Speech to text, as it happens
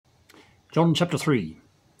John chapter 3.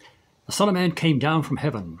 The Son of Man came down from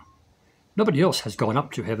heaven. Nobody else has gone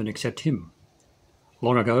up to heaven except him.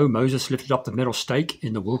 Long ago, Moses lifted up the metal stake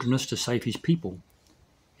in the wilderness to save his people.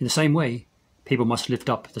 In the same way, people must lift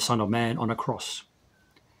up the Son of Man on a cross.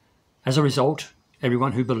 As a result,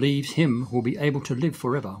 everyone who believes him will be able to live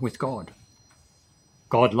forever with God.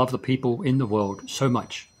 God loved the people in the world so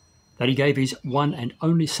much that he gave his one and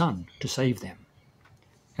only Son to save them.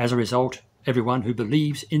 As a result, everyone who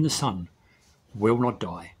believes in the Son will not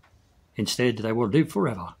die. Instead, they will live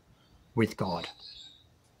forever with God.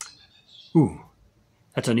 Ooh,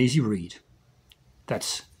 that's an easy read.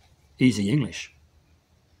 That's easy English.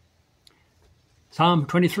 Psalm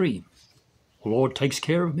 23. The Lord takes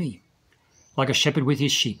care of me. Like a shepherd with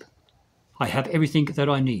his sheep, I have everything that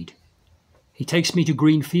I need. He takes me to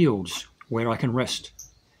green fields where I can rest.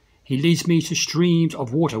 He leads me to streams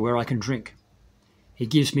of water where I can drink. He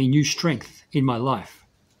gives me new strength in my life.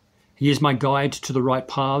 He is my guide to the right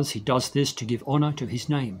paths. He does this to give honor to his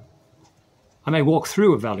name. I may walk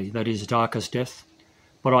through a valley that is dark as death,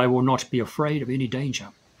 but I will not be afraid of any danger.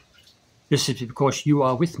 This is because you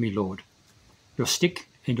are with me, Lord. Your stick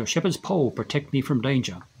and your shepherd's pole protect me from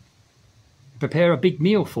danger. You prepare a big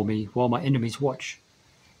meal for me while my enemies watch.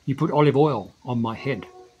 You put olive oil on my head.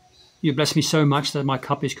 You bless me so much that my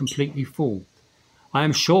cup is completely full. I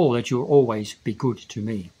am sure that you will always be good to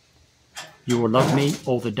me. You will love me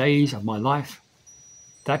all the days of my life.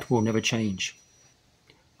 That will never change.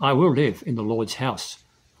 I will live in the Lord's house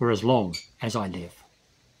for as long as I live.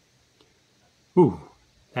 Ooh,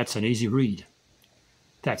 that's an easy read.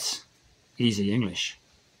 That's easy English.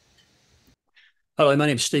 Hello, my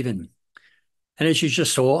name's Stephen. And as you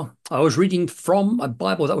just saw, I was reading from a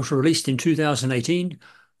Bible that was released in 2018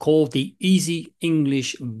 called the Easy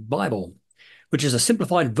English Bible, which is a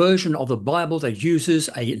simplified version of the Bible that uses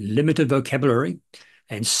a limited vocabulary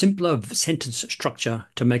and simpler sentence structure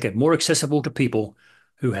to make it more accessible to people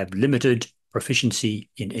who have limited proficiency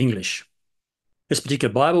in English. This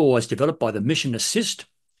particular Bible was developed by the MissionAssist,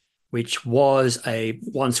 which was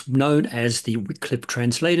once known as the Wycliffe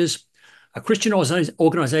Translators, a Christian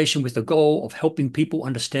organization with the goal of helping people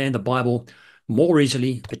understand the Bible more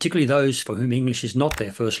easily, particularly those for whom English is not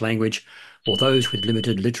their first language or those with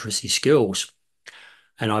limited literacy skills.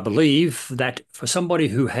 And I believe that for somebody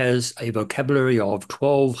who has a vocabulary of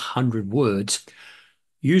 1,200 words,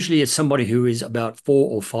 usually it's somebody who is about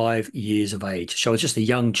 4 or 5 years of age. So it's just a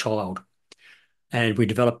young child. And we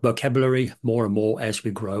develop vocabulary more and more as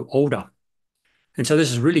we grow older. And so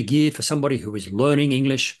this is really geared for somebody who is learning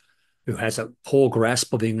English, who has a poor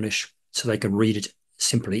grasp of English, so they can read it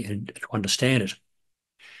simply and understand it.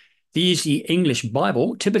 The Easy English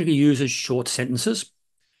Bible typically uses short sentences,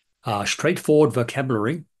 straightforward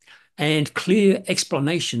vocabulary, and clear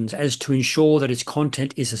explanations as to ensure that its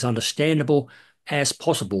content is as understandable as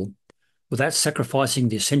possible without sacrificing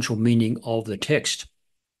the essential meaning of the text.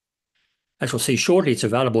 As we'll see shortly, it's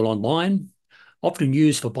available online, often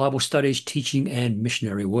used for Bible studies, teaching, and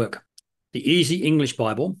missionary work. The Easy English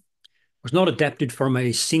Bible was not adapted from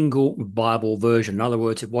a single Bible version. In other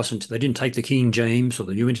words, they didn't take the King James or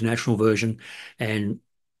the New International Version and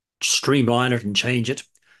streamline it and change it.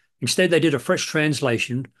 Instead, they did a fresh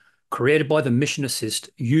translation created by the MissionAssist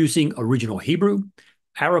using original Hebrew,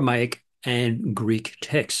 Aramaic, and Greek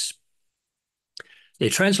texts.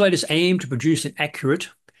 Their translators aim to produce an accurate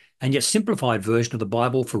and yet simplified version of the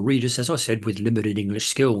Bible for readers, as I said, with limited English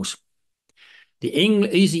skills. The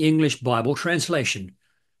Easy English Bible translation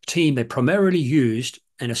team, they primarily used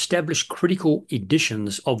and established critical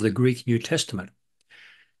editions of the Greek New Testament,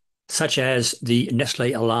 such as the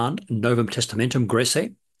Nestle Aland Novum Testamentum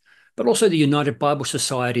Grece, but also the United Bible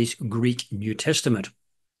Society's Greek New Testament.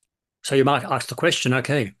 So you might ask the question,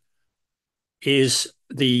 okay, is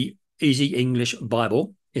the Easy English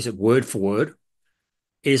Bible, is it word for word?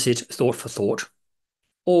 Is it thought for thought?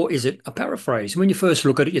 Or is it a paraphrase? When you first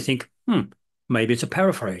look at it, you think, maybe it's a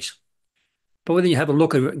paraphrase. But when you have a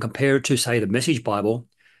look at it and compare it to, say, the Message Bible,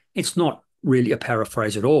 it's not really a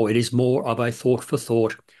paraphrase at all. It is more of a thought for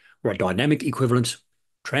thought or a dynamic equivalent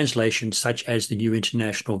translation such as the New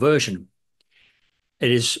International Version.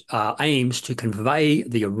 It aims to convey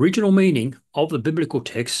the original meaning of the biblical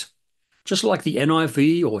text, just like the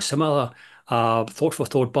NIV or some other thought for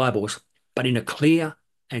thought Bibles, but in a clear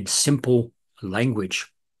and simple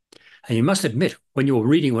language. And you must admit, when I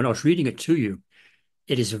was reading it to you,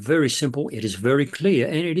 it is very simple, it is very clear,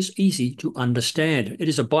 and it is easy to understand. It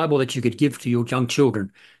is a Bible that you could give to your young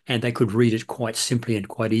children, and they could read it quite simply and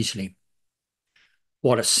quite easily.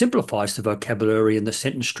 While it simplifies the vocabulary and the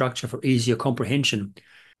sentence structure for easier comprehension,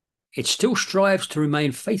 it still strives to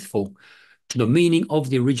remain faithful to the meaning of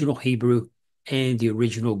the original Hebrew and the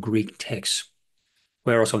original Greek text.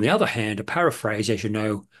 Whereas, on the other hand, a paraphrase, as you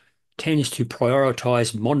know, tends to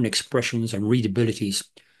prioritize modern expressions and readabilities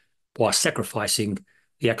while sacrificing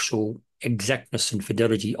the actual exactness and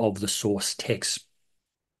fidelity of the source text.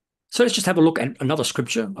 So let's just have a look at another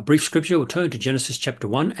scripture, a brief scripture. We'll turn to Genesis chapter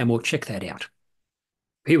 1 and we'll check that out.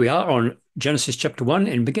 Here we are on Genesis chapter 1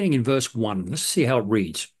 and beginning in verse 1. Let's see how it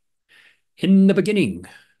reads. In the beginning,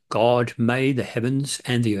 God made the heavens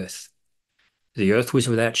and the earth. The earth was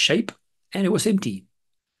without shape and it was empty,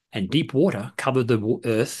 and deep water covered the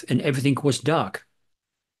earth and everything was dark.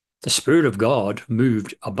 The Spirit of God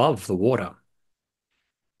moved above the water.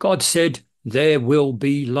 God said, "There will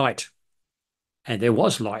be light." And there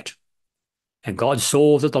was light. And God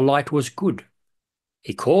saw that the light was good.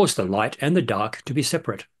 He caused the light and the dark to be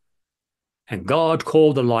separate. And God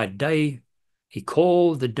called the light day. He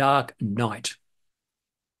called the dark night.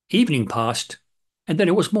 Evening passed, and then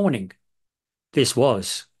it was morning. This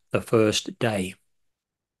was the first day.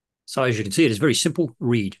 So as you can see, it is a very simple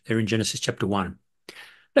read there in Genesis chapter 1.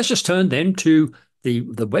 Let's just turn then to the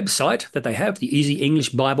website that they have, the Easy English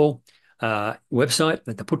Bible website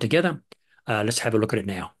that they put together. Let's have a look at it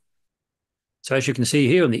now. So as you can see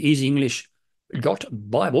here on the Easy English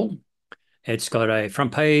Bible, it's got a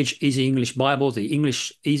front page, Easy English Bible. The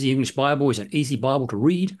Easy English Bible is an easy Bible to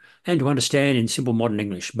read and to understand in simple modern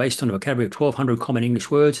English, based on a vocabulary of 1,200 common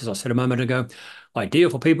English words, as I said a moment ago,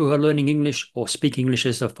 ideal for people who are learning English or speak English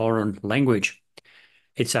as a foreign language.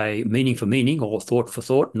 It's a meaning for meaning or thought for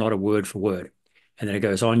thought, not a word for word. And then it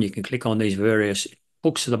goes on, you can click on these various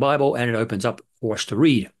books of the Bible and it opens up for us to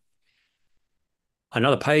read.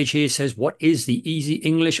 Another page here says, what is the Easy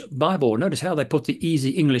English Bible? Notice how they put the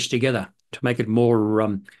Easy English together to make it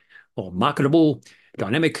more marketable,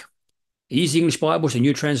 dynamic. Easy English Bible is a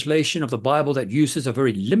new translation of the Bible that uses a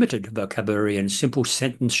very limited vocabulary and simple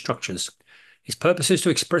sentence structures. Its purpose is to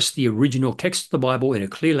express the original text of the Bible in a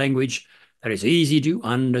clear language that is easy to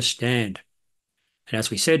understand. And as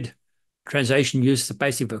we said, translation uses the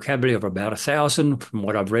basic vocabulary of about 1,000. From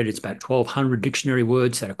what I've read, it's about 1,200 dictionary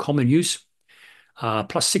words that are common use,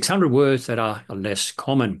 plus 600 words that are less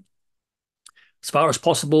common. As far as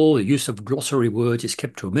possible, the use of glossary words is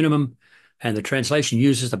kept to a minimum, and the translation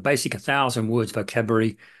uses the basic 1,000 words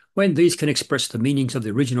vocabulary when these can express the meanings of the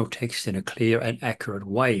original text in a clear and accurate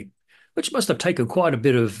way, which must have taken quite a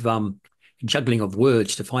bit of juggling of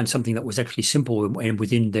words to find something that was actually simple and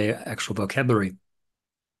within their actual vocabulary.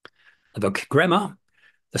 The grammar,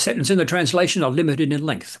 the sentences in the translation are limited in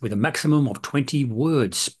length with a maximum of 20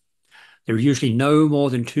 words. There are usually no more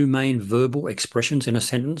than 2 main verbal expressions in a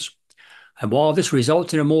sentence. And while this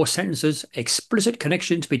results in more sentences, explicit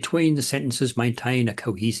connections between the sentences maintain a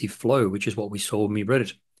cohesive flow, which is what we saw when we read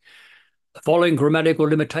it. The following grammatical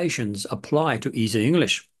limitations apply to Easy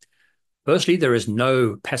English. Firstly, there is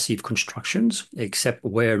no passive constructions, except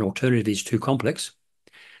where an alternative is too complex.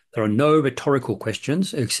 There are no rhetorical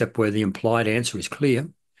questions, except where the implied answer is clear.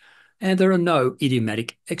 And there are no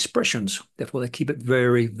idiomatic expressions. Therefore, they keep it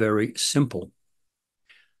very, very simple.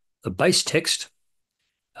 The base text,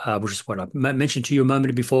 which is what I mentioned to you a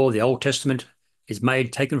moment before, the Old Testament is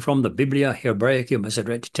taken from the Biblia Hebraica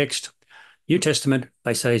Masoretic text. New Testament,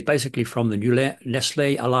 they say, is basically from the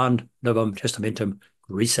Nestle Aland Novum Testamentum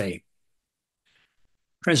Graece.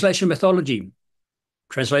 Translation methodology.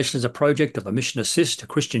 Translation is a project of the MissionAssist, a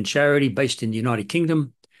Christian charity based in the United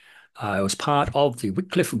Kingdom. It was part of the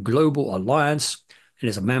Wycliffe Global Alliance and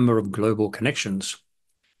is a member of Global Connections.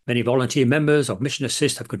 Many volunteer members of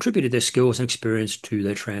MissionAssist have contributed their skills and experience to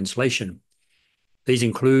their translation. These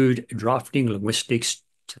include drafting, linguistics,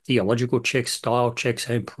 theological checks, style checks,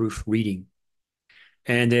 and proofreading.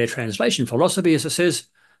 And their translation philosophy, as it says,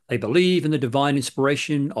 they believe in the divine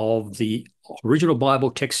inspiration of the original Bible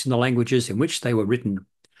texts in the languages in which they were written.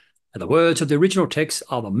 And the words of the original text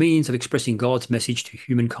are the means of expressing God's message to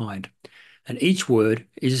humankind. And each word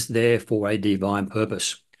is there for a divine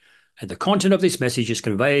purpose. And the content of this message is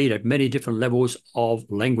conveyed at many different levels of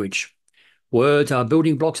language. Words are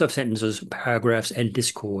building blocks of sentences, paragraphs, and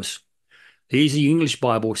discourse. The Easy English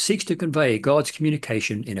Bible seeks to convey God's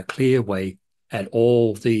communication in a clear way at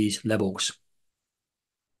all these levels.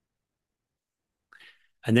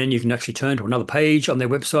 And then you can actually turn to another page on their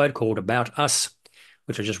website called About Us,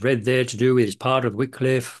 which I just read there, to do with is part of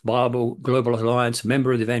Wycliffe Bible Global Alliance,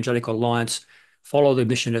 member of the Evangelical Alliance, follow the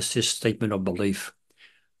MissionAssist statement of belief.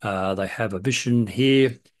 They have a vision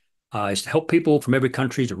here, is to help people from every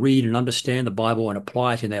country to read and understand the Bible and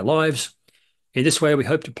apply it in their lives. In this way, we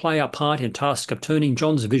hope to play our part in the task of turning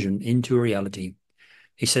John's vision into a reality.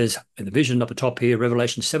 He says in the vision at the top here,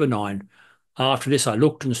 Revelation 7:9, After this, I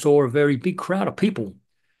looked and saw a very big crowd of people.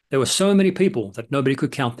 There were so many people that nobody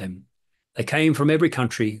could count them. They came from every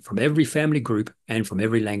country, from every family group, and from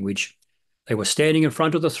every language. They were standing in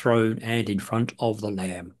front of the throne and in front of the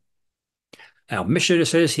Lamb. Our mission, it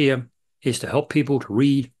says here, is to help people to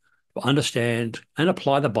read, to understand, and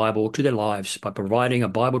apply the Bible to their lives by providing a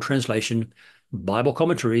Bible translation, Bible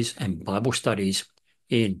commentaries, and Bible studies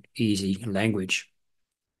in easy language.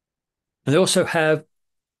 And they also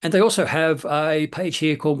have a page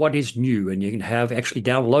here called What is New, and you can actually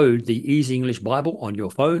download the Easy English Bible on your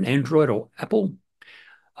phone, Android or Apple.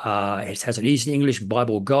 It has an Easy English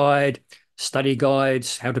Bible guide, study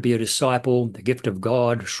guides, how to be a disciple, the gift of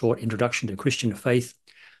God, short introduction to Christian faith,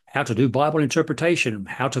 how to do Bible interpretation,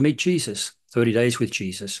 how to meet Jesus, 30 days with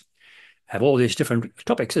Jesus. Have all these different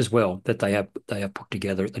topics as well that they have put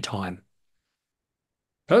together at the time.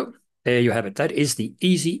 So there you have it. That is the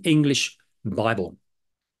Easy English Bible.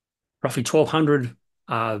 Roughly 1,200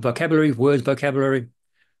 words vocabulary.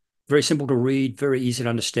 Very simple to read, very easy to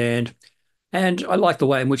understand. And I like the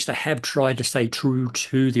way in which they have tried to stay true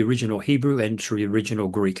to the original Hebrew and to the original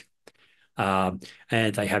Greek. And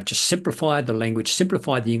they have just simplified the language,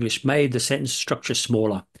 simplified the English, made the sentence structure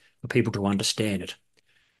smaller for people to understand it.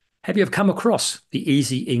 Have you ever come across the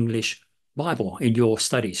Easy English Bible in your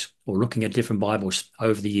studies or looking at different Bibles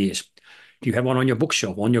over the years? Do you have one on your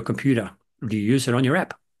bookshelf, on your computer? Or do you use it on your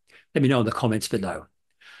app? Let me know in the comments below.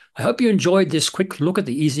 I hope you enjoyed this quick look at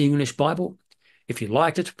the Easy English Bible. If you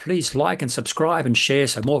liked it, please like and subscribe and share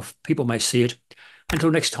so more people may see it.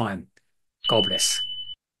 Until next time, God bless.